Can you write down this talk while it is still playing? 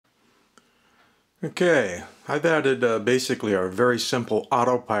Okay, I've added basically a very simple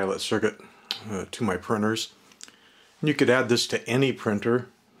autopilot circuit to my printers. And you could add this to any printer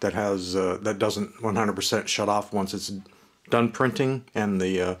that has that doesn't 100% shut off once it's done printing and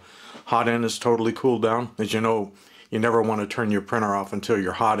the hot end is totally cooled down. As you know, you never want to turn your printer off until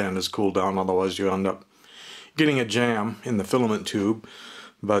your hot end is cooled down, otherwise you end up getting a jam in the filament tube.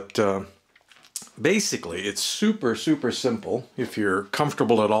 But basically, it's super simple. If you're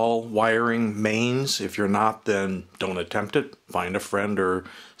comfortable at all wiring mains, if you're not, then don't attempt it. Find a friend or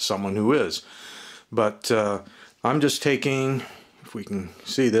someone who is. But I'm just taking, if we can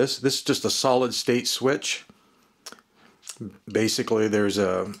see this is just a solid state switch. Basically, there's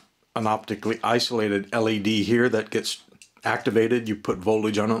an optically isolated LED here that gets activated. You put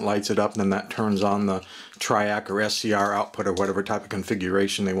voltage on it, lights it up, and then that turns on the triac or SCR output or whatever type of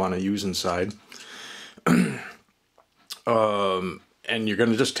configuration they want to use inside. And you're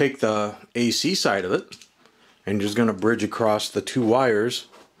going to just take the AC side of it and you're just going to bridge across the two wires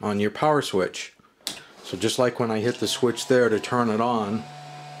on your power switch. So just like when I hit the switch there to turn it on,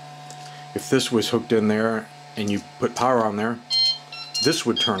 if this was hooked in there and you put power on there, this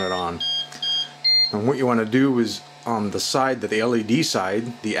would turn it on. And what you want to do is on the side, the LED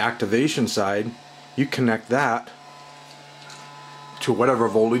side, the activation side, you connect that to whatever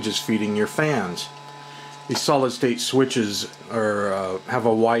voltage is feeding your fans. These solid state switches are have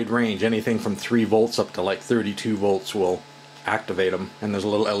a wide range. Anything from 3 volts up to like 32 volts will activate them, and there's a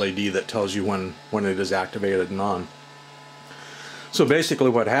little LED that tells you when it is activated and on. So basically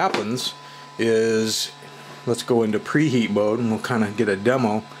what happens is, let's go into preheat mode and we'll kind of get a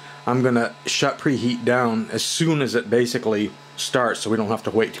demo. I'm gonna shut preheat down as soon as it basically starts, so we don't have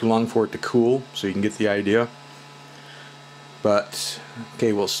to wait too long for it to cool, so you can get the idea. But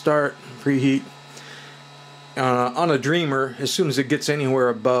okay, we'll start preheat. On a Dreamer, as soon as it gets anywhere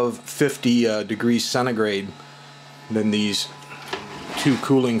above 50 degrees centigrade, then these two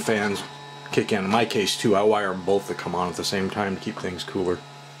cooling fans kick in. In my case, too, I wire them both to come on at the same time to keep things cooler.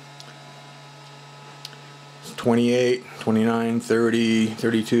 It's 28, 29, 30,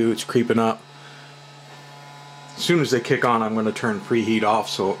 32, it's creeping up. As soon as they kick on, I'm going to turn preheat off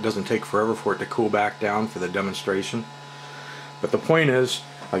so it doesn't take forever for it to cool back down for the demonstration. But the point is,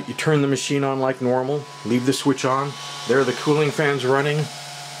 you turn the machine on like normal, leave the switch on, there are the cooling fans running.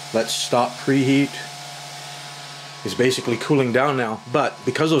 Let's stop preheat. It's basically cooling down now, but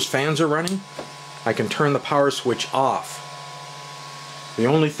because those fans are running, I can turn the power switch off. The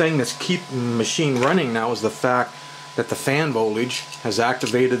only thing that's keeping the machine running now is the fact that the fan voltage has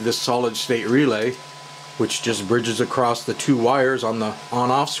activated this solid state relay, which just bridges across the two wires on the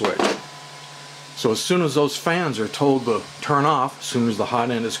on-off switch. So as soon as those fans are told to turn off, as soon as the hot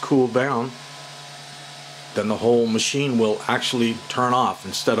end is cooled down, then the whole machine will actually turn off.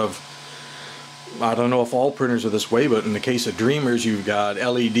 Instead of, I don't know if all printers are this way, but in the case of Dreamers, you've got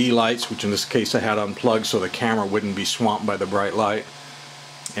LED lights, which in this case I had unplugged so the camera wouldn't be swamped by the bright light.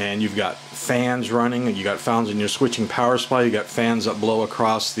 And you've got fans running, and you got fans in your switching power supply, you got fans that blow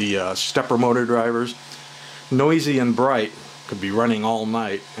across the stepper motor drivers. Noisy and bright, could be running all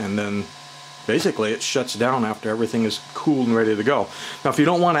night, and then basically it shuts down after everything is cooled and ready to go. Now if you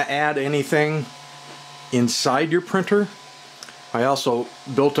don't want to add anything inside your printer, I also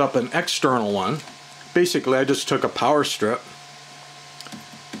built up an external one. Basically I just took a power strip,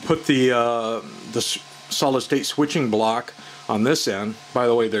 put the solid state switching block on this end. By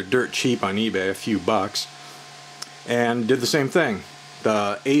the way, they're dirt cheap on eBay, a few bucks, and did the same thing.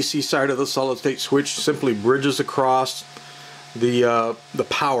 The AC side of the solid state switch simply bridges across the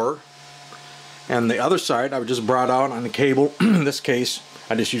power, and the other side I just brought out on the cable. In this case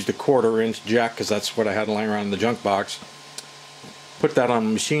I just used a 1/4 inch jack because that's what I had lying around in the junk box. Put that on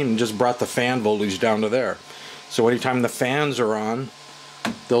the machine and just brought the fan voltage down to there. So anytime the fans are on,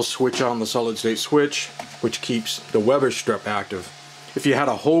 they'll switch on the solid state switch, which keeps the Weber strip active. If you had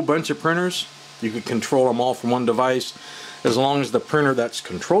a whole bunch of printers, you could control them all from one device, as long as the printer that's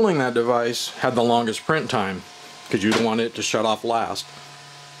controlling that device had the longest print time, because you don't want it to shut off last.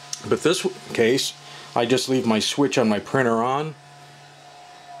 But this case, I just leave my switch on my printer on.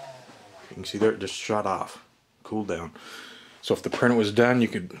 You can see there it just shut off, cooled down. So if the printer was done,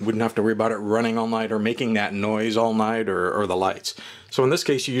 you wouldn't have to worry about it running all night or making that noise all night, or the lights. So in this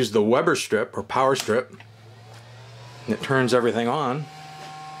case you use the Weber strip or power strip, and it turns everything on.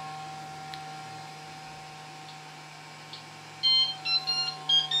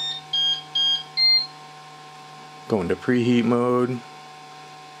 Go into preheat mode.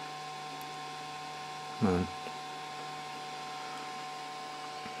 Come on.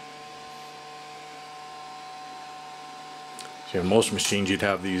 So in most machines you'd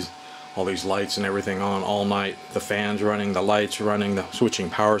have these all these lights and everything on all night. The fans running, the lights running, the switching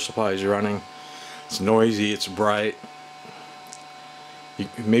power supplies running. It's noisy, it's bright. You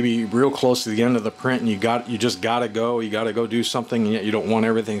may be real close to the end of the print and you just gotta go do something, and yet you don't want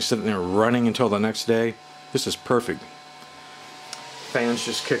everything sitting there running until the next day. This is perfect. Fans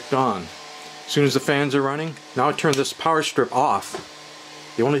just kicked on. As soon as the fans are running, now I turn this power strip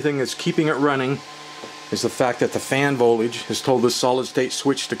off. The only thing that's keeping it running is the fact that the fan voltage has told this solid state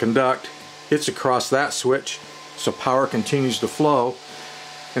switch to conduct. It's across that switch, so power continues to flow,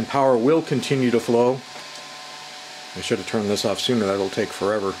 and power will continue to flow. I should have turned this off sooner, that'll take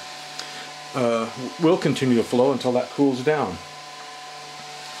forever. Will continue to flow until that cools down.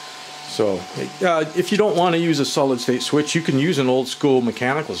 So if you don't want to use a solid state switch, you can use an old school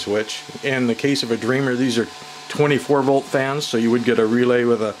mechanical switch. In the case of a Dreamer, these are 24 volt fans, so you would get a relay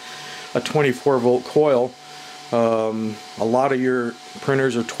with a 24 volt coil. A lot of your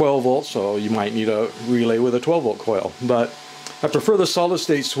printers are 12 volts, so you might need a relay with a 12 volt coil. But I prefer the solid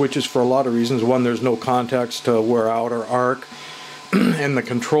state switches for a lot of reasons. One, there's no contacts to wear out or arc, and the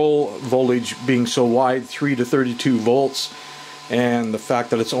control voltage being so wide, 3 to 32 volts, and the fact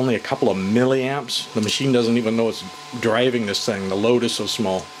that it's only a couple of milliamps, the machine doesn't even know it's driving this thing. The load is so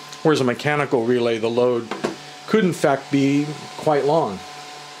small. Whereas a mechanical relay, the load could in fact be quite long.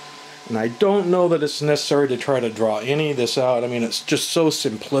 And I don't know that it's necessary to try to draw any of this out. I mean, it's just so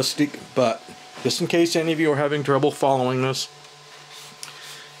simplistic, but just in case any of you are having trouble following this,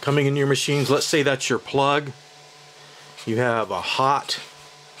 coming into your machines, let's say that's your plug. You have a hot,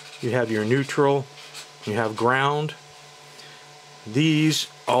 you have your neutral, you have ground. These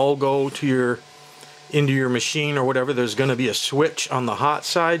all go to into your machine or whatever. There's going to be a switch on the hot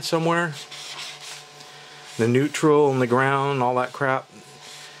side somewhere. The neutral and the ground, all that crap,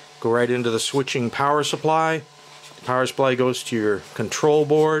 go right into the switching power supply. The power supply goes to your control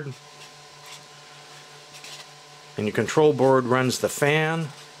board, and your control board runs the fan.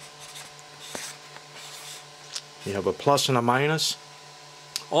 You have a plus and a minus.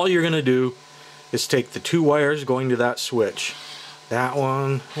 All you're going to do is take the two wires going to that switch, that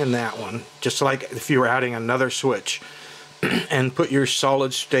one and that one, just like if you were adding another switch, and put your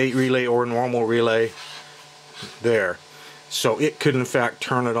solid state relay or normal relay there, so it could in fact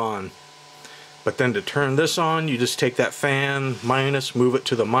turn it on. But then to turn this on, you just take that fan minus, move it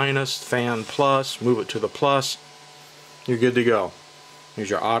to the minus, fan plus, move it to the plus. You're good to go.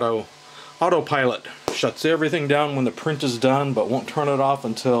 Here's your AutoPilot. Shuts everything down when the print is done, but won't turn it off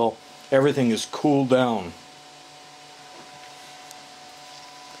until everything is cooled down.